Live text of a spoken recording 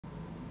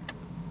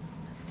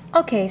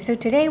Okay, so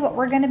today what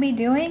we're going to be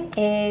doing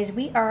is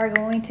we are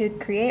going to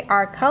create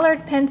our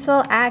colored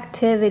pencil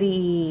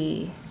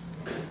activity.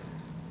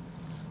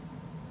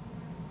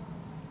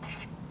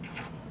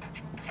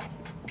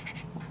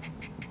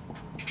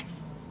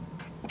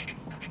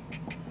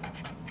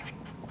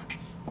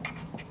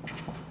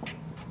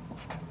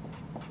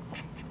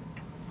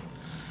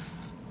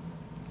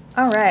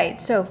 Alright,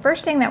 so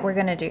first thing that we're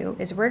going to do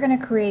is we're going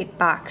to create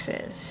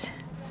boxes.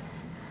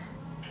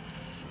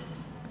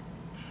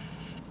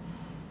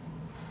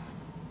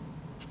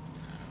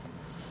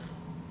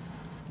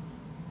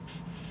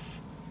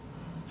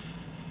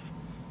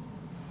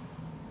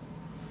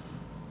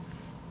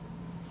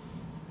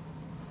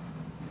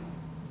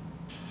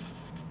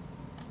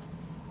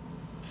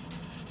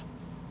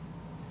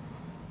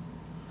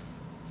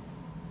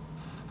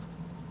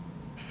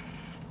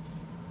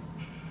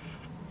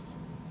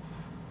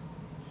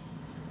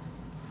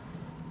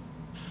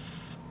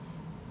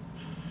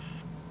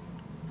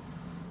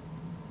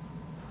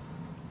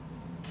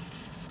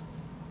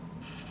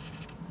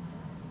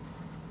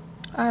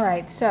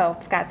 Alright, so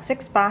I've got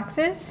 6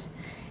 boxes.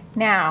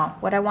 Now,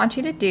 what I want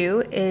you to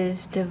do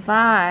is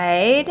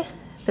divide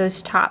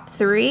those top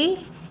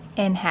 3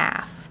 in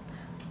half.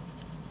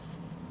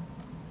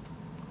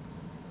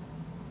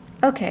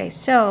 Okay,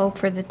 so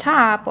for the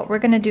top, what we're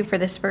going to do for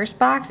this first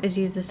box is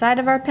use the side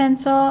of our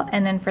pencil,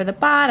 and then for the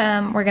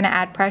bottom, we're going to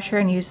add pressure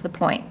and use the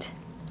point.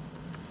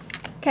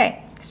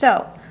 Okay,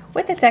 so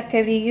with this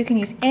activity, you can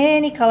use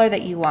any color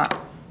that you want.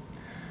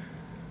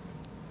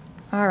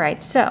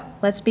 Alright, so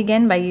let's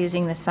begin by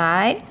using the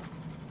side.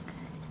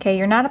 Okay,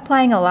 you're not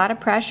applying a lot of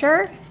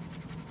pressure.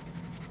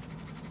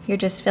 You're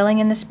just filling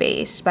in the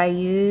space by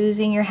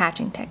using your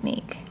hatching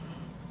technique.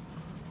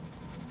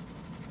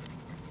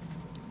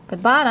 For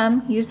the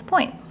bottom, use the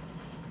point.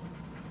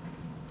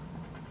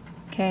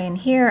 Okay, and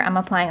here I'm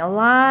applying a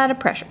lot of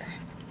pressure.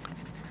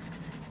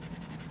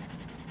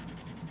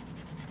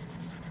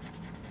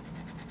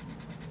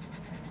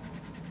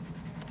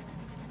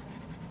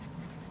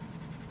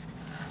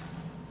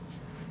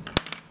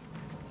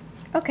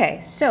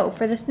 Okay, so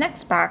for this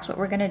next box, what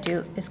we're going to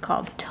do is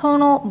called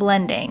tonal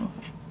blending.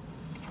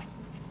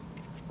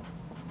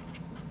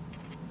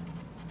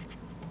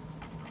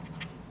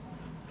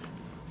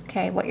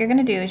 Okay, what you're going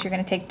to do is you're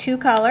going to take 2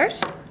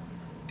 colors.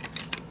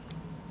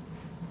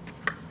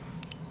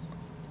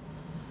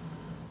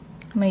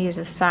 I'm going to use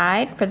the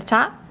side for the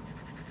top.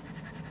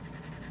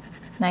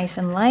 Nice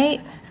and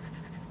light.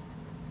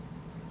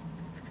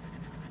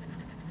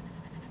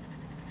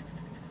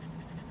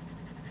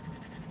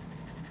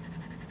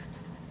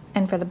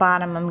 And for the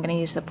bottom, I'm going to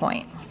use the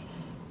point.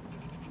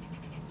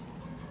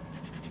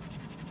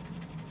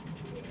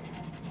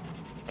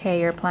 Okay,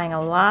 you're applying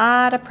a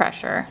lot of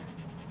pressure.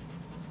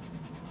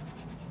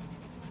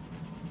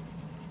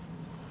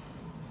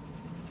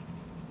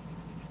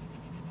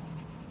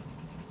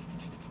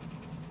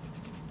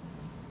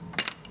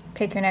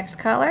 Take your next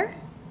color,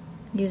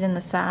 using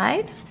the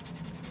side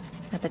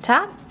at the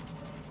top.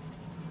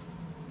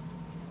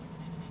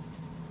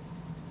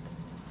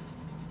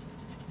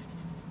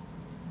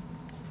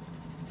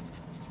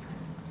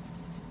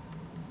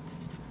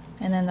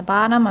 And then the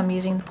bottom, I'm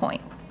using the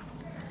point.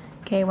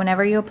 Okay,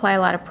 whenever you apply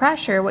a lot of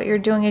pressure, what you're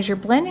doing is you're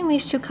blending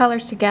these 2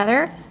 colors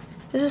together.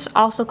 This is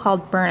also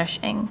called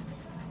burnishing.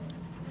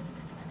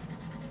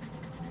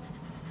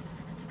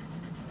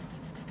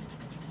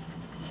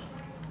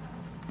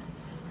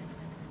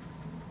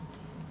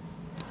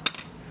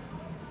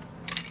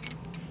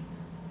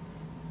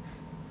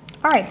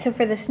 Alright, so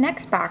for this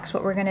next box,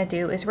 what we're going to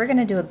do is we're going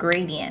to do a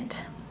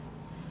gradient.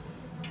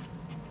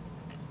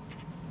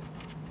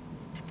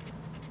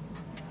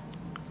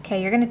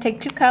 Okay, you're going to take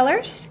 2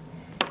 colors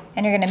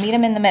and you're going to meet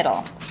them in the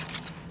middle.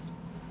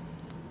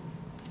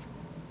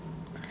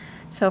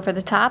 So for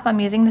the top, I'm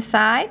using the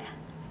side.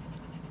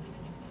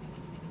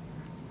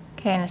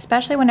 Okay, and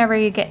especially whenever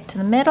you get to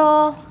the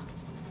middle,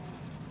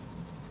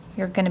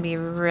 you're going to be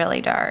really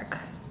dark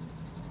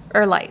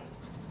or light.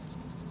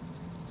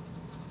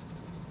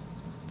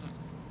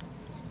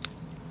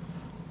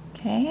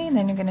 Okay, and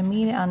then you're going to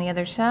meet it on the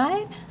other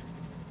side.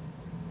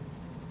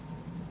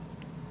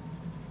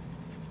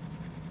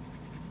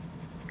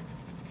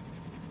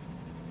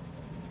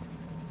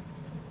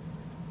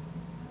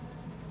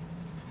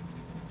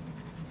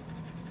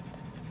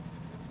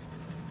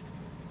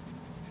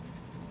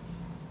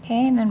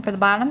 Okay, and then for the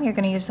bottom, you're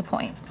going to use the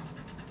point.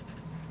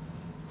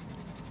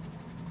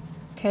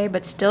 Okay,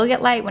 but still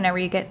get light whenever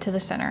you get to the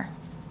center.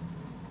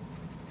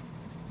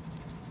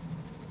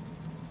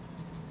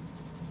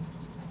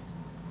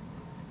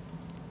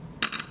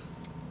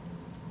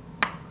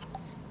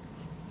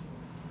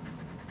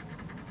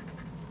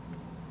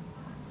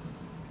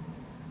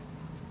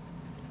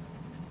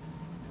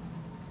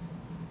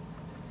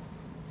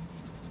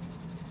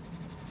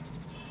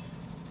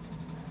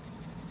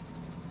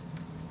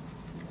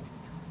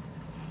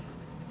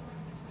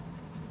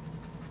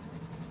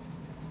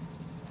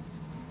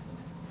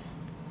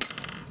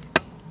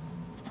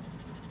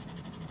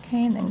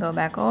 Okay, and then go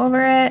back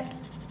over it.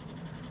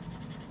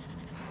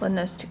 Blend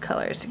those 2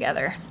 colors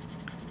together.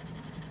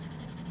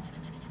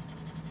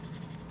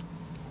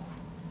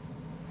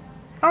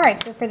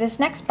 Alright, so for this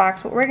next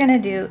box, what we're going to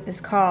do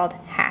is called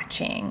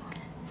hatching.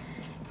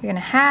 You're going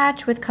to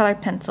hatch with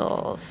colored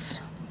pencils.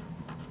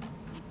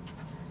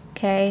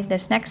 Okay,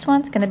 this next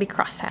one's going to be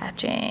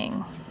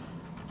cross-hatching.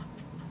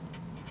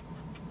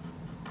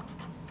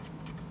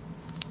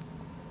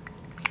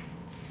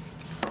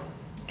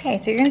 Okay,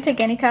 so you're going to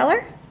take any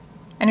color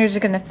and you're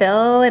just going to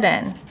fill it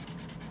in.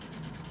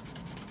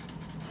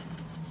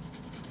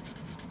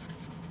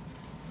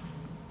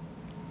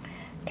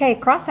 Okay,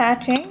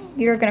 cross-hatching,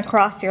 you're going to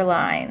cross your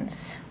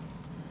lines.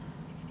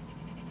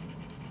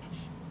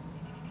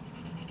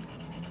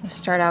 We'll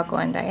start out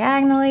going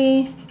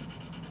diagonally.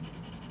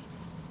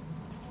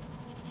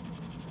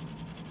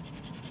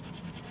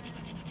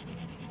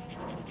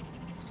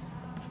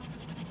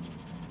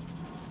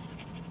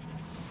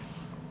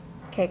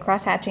 Okay,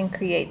 cross-hatching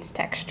creates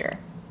texture.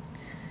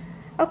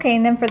 Okay,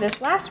 and then for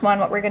this last one,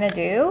 what we're going to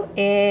do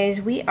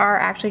is we are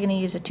actually going to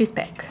use a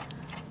toothpick.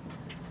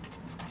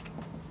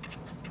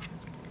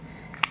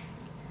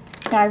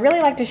 Now, I really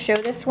like to show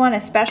this one,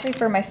 especially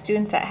for my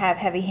students that have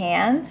heavy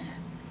hands.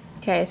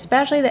 Okay,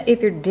 especially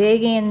if you're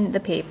digging the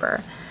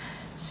paper.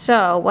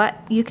 So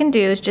what you can do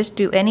is just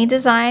do any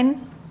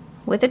design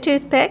with a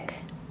toothpick.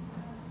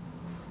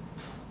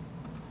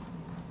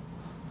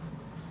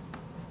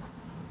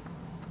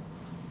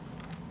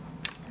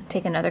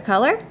 Take another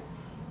color,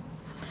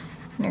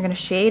 and you're going to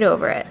shade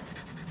over it.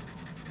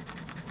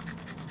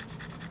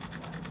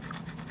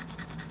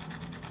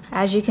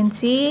 As you can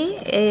see,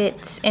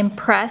 it's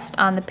impressed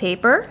on the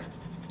paper.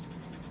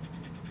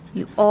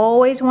 You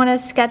always want to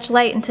sketch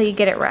light until you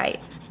get it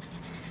right.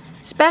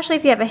 Especially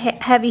if you have a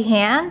heavy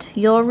hand,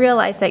 you'll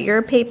realize that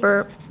your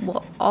paper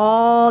will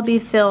all be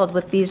filled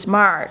with these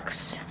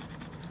marks.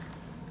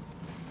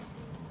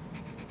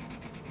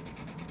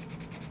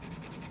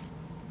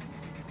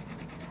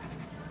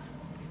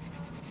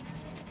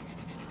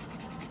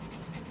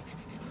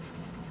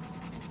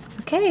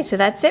 Okay, so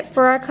that's it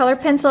for our color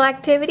pencil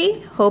activity.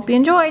 Hope you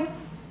enjoyed.